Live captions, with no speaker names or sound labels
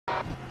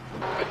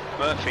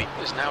Murphy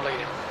is now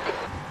leading.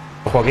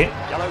 Ojo aquí.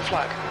 Yellow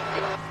flag.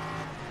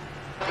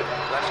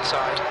 Left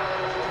side.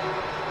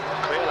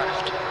 Clear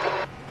left.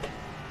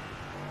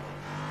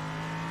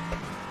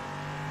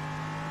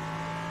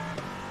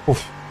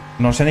 Uf,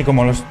 no sé ni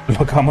cómo lo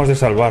acabamos de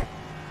salvar.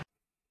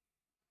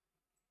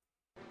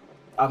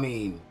 I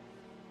mean,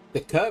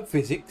 the curb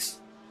physics.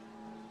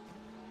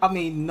 I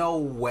mean, no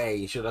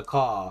way should a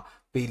car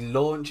be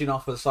launching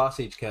off a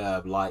sausage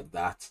curb like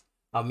that.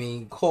 I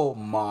mean,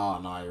 come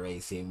on,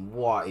 iRacing.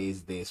 What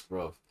is this,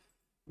 bro?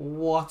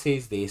 What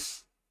is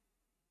this?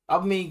 I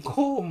mean,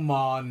 come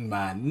on,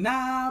 man.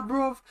 Nah,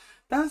 bro.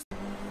 That's...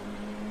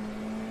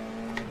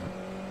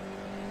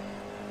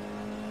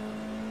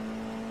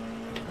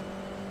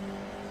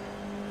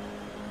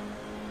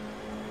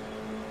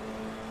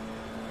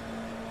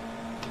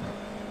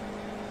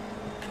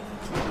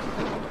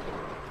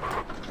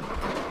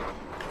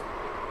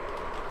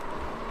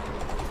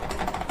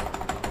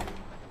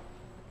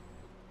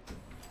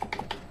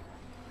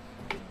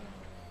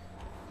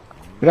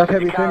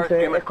 Gracias,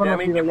 Vicente. Es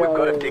conocido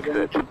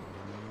ya.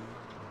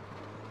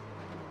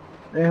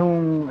 Es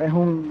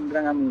un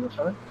gran amigo,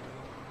 ¿sabes?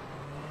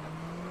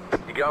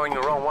 You're going the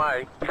wrong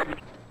way.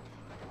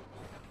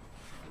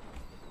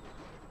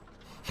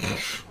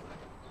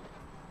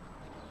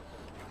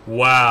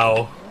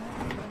 Wow.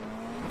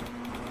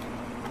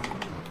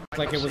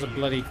 Like it was a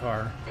bloody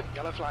car.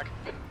 Yellow flag.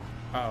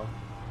 Oh.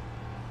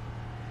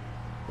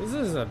 This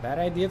is a bad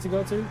idea to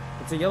go to?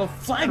 It's a yellow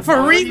flag for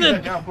a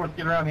reason!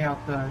 Get around the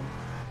outside.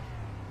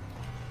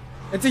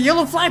 It's a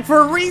yellow flag for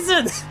a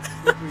reason!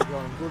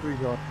 Good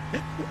result.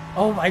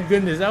 Oh my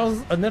goodness, that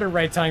was another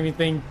right timing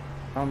thing.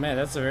 Oh man,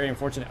 that's a very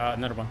unfortunate.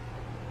 Another one.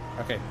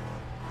 Okay.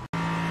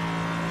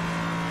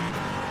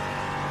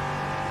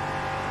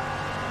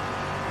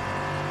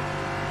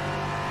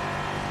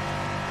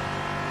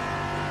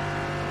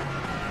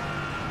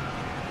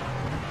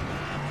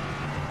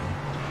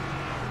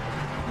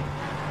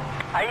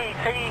 Ahí,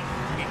 seguí.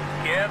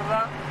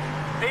 Izquierda.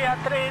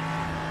 DA3.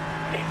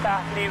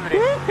 Estás libre.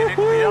 Ten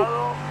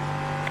cuidado.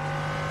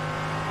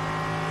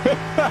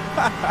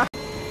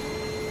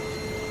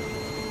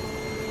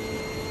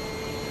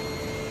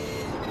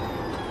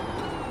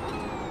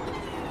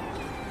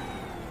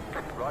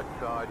 Right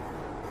side.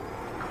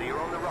 Clear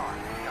on the right.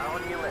 Now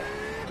on your left.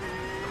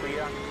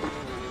 Clear.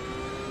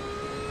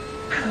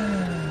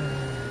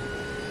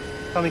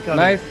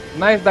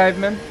 Nice dive,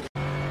 man.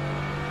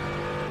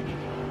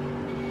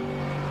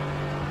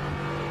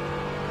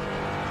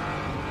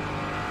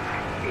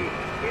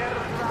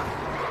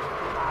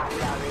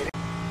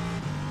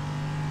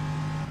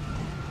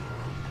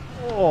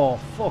 Oh,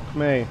 fuck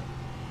me.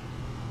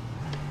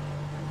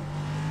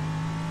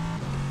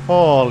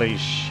 Holy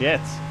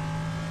shit.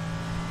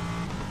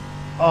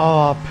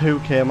 Oh, poo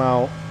came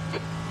out.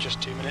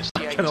 Just 2 minutes.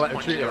 I'm gonna let him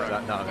shoot you like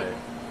that now, mate.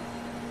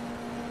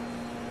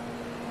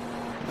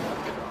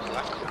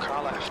 Left,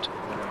 car left.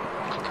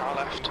 Car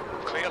left.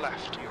 Clear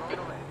left.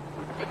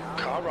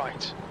 Car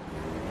right.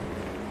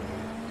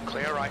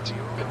 Clear right.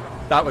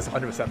 That was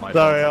 100% my fault.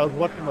 Sorry, I was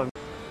watching my...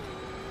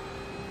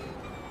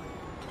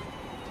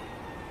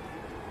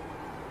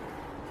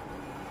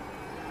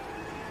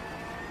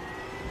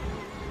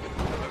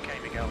 Okay,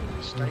 Miguel.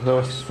 Stay That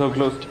was so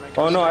close.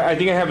 Oh no, I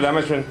think I have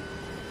damage, man.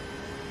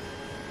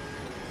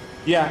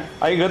 Yeah,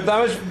 I got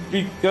damage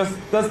because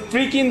that's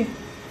freaking...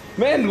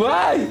 Man,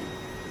 why?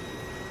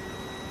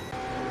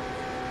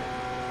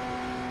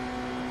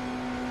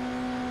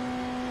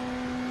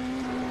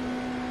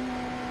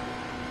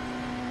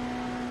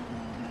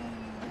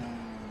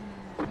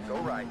 Go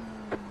right.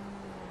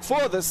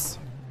 Foda-se!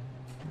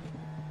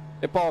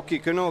 Epá, o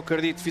Kiko, eu não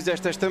acredito que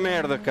fizeste esta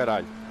merda,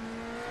 caralho.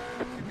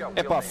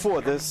 Epá,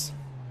 foda-se.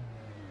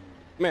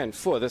 Man,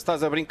 foda-se,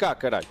 estás a brincar,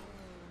 caralho.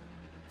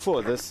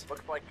 Foda-se.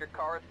 Looks like your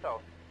car is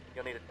toast.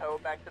 You'll need to tow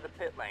it back to the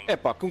pit lane.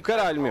 Epá, com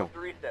caralho, meu. Press the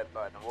reset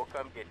button and we'll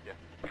come get you.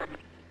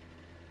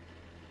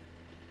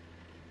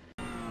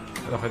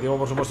 El objetivo,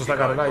 por supuesto, esta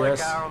carrera ya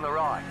es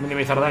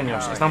minimizar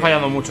daños. Están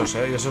fallando muchos,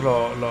 y eso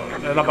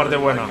es la parte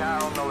buena.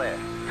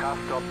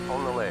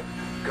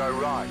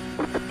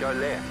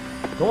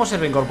 ¿Cómo se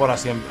reincorpora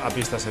así a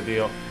pista ese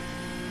tío?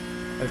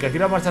 El que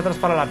tira marcha atrás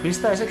para la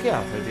pista, ¿ese qué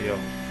hace, tío?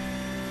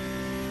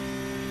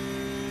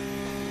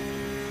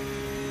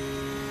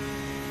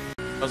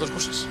 Las dos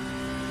cosas.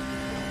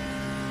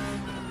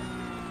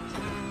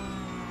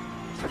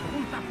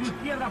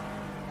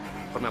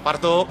 Pues me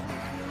aparto.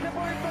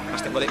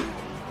 Más tengo de...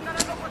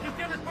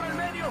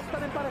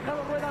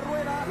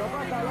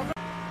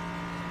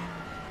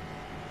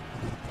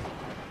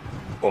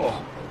 Oh,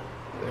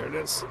 there it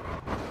is.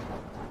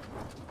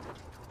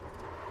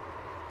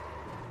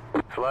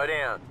 Slow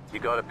down. You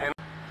got a pen.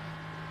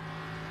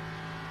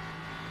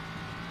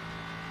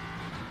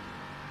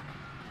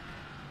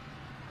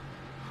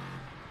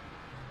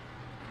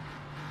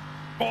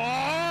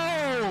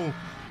 Oh!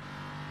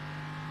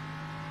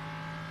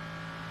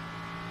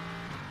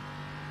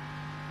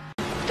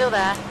 Still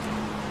there.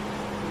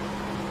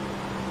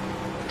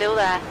 Still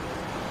there.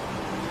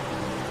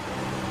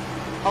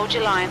 Hold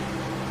your line.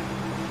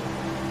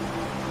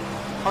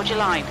 Hold your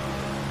line.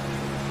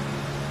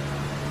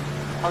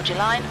 Hold your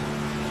line.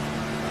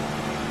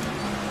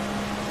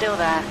 Still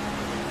there.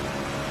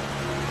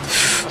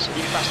 That's a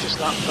new fastest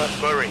lap for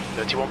Murray,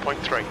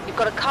 31.3. You've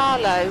got a car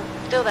low.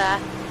 Still there.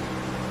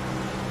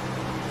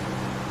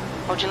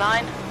 Hold your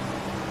line.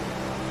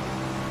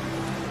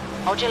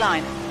 Hold your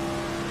line.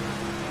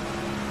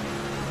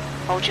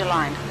 Hold your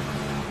line.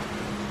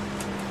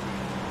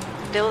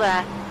 Still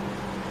there.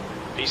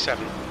 P7.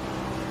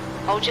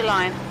 Hold your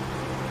line.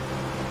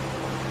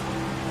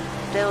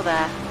 Still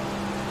there.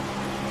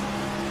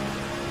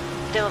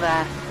 Still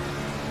there.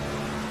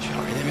 Je vais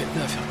regarder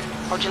maintenant à faire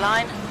Hold your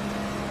line.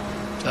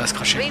 que ça va se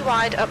cracher. 3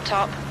 wide up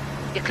top.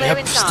 You're Et clear hop,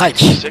 inside. strike.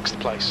 6th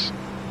place.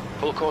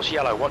 Full course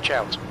yellow, watch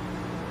out.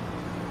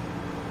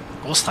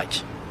 Gros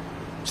strike.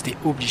 C'était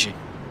obligé.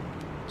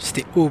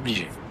 C'était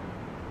obligé.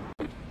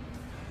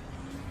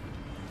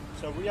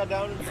 So we are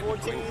down in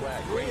 14.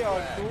 We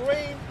are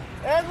green.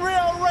 And we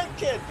are red,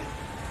 kid.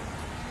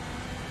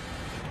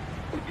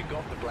 You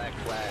got the black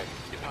flag.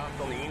 You passed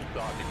on the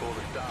inside before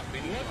the start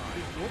finish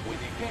line. With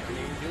the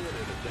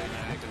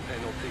second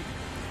penalty.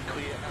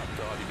 Clear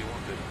outside if you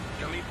want to.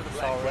 Come in for the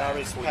black So flag. I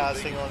was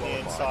passing on the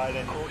inside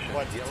and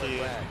wanted to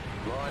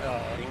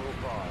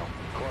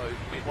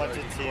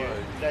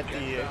let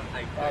the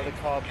other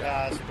car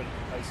pass, but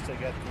I still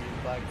got the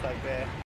black flag there.